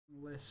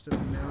list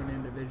of known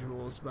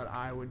individuals, but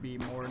I would be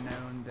more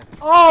known than.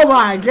 Oh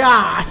my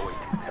god!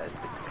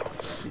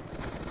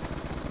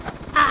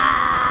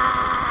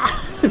 Ah!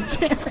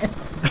 Damn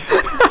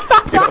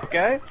it! You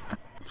okay?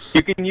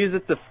 You can use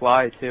it to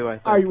fly too. I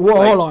think. Alright,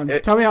 well, hold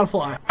on. Tell me how to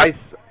fly. I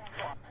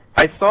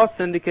saw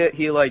Syndicate.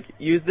 He like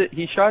used it.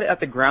 He shot it at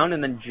the ground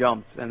and then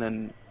jumped and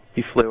then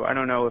he flew. I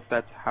don't know if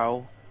that's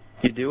how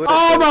you do it.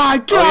 Oh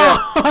my god!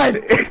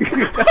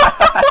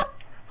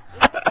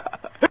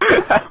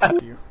 Oh,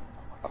 yeah.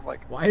 I'm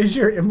like, why is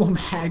your emblem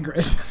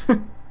Hagrid?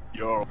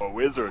 you're a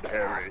wizard,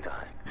 Harry.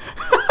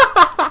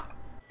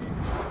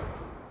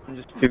 I'm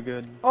just too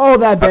good. Oh,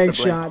 that bank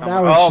shot.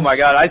 That was. Oh my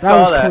god, I that saw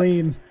was that.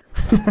 clean.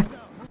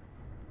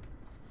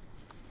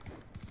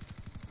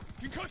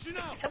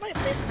 Somebody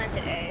please plant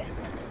an A.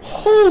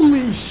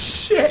 Holy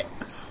shit!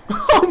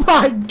 Oh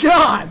my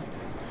god!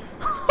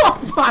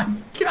 Oh my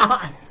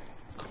god!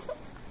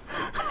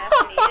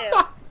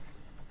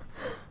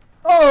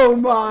 Oh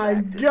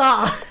my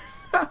god!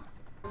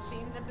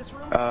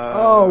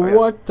 Oh,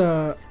 what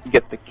the?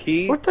 Get the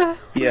key. What the hell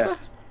was Yeah. that?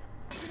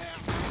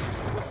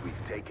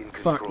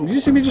 Fuck, did you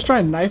see me just try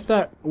and knife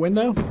that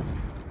window?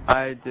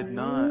 I did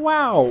not.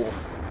 Wow.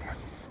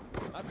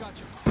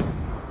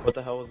 What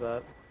the hell was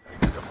that?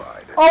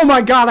 Oh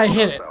my god, I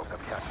hit it!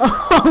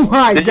 Oh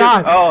my Did you?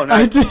 god! Oh,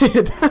 nice. I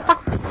did!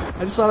 I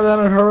just saw that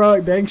on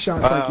heroic bank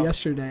shots like Wow.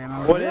 yesterday, and I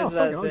was What like, oh, is fuck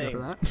that it, I'll go thing? for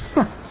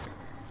that.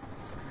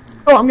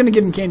 Oh, I'm gonna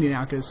give him candy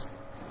now, cause...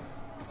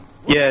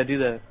 Yeah, do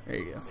that. There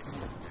you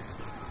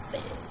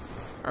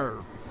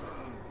go.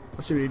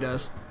 Let's see what he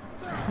does.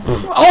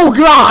 Oh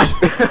god!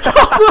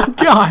 Oh my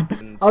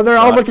god! Oh, they're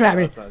all looking at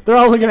me. They're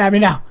all looking at me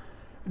now.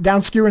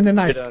 Down skewering the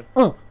knife.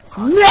 Oh.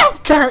 No!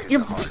 Carrot,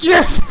 you...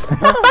 Yes!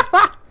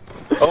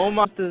 Oh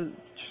my, the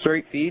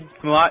straight feed?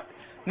 Come on.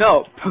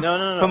 No.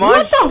 No. Come on.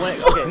 What the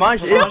Come on,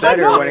 fuck? it's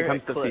better when it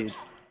comes to feed.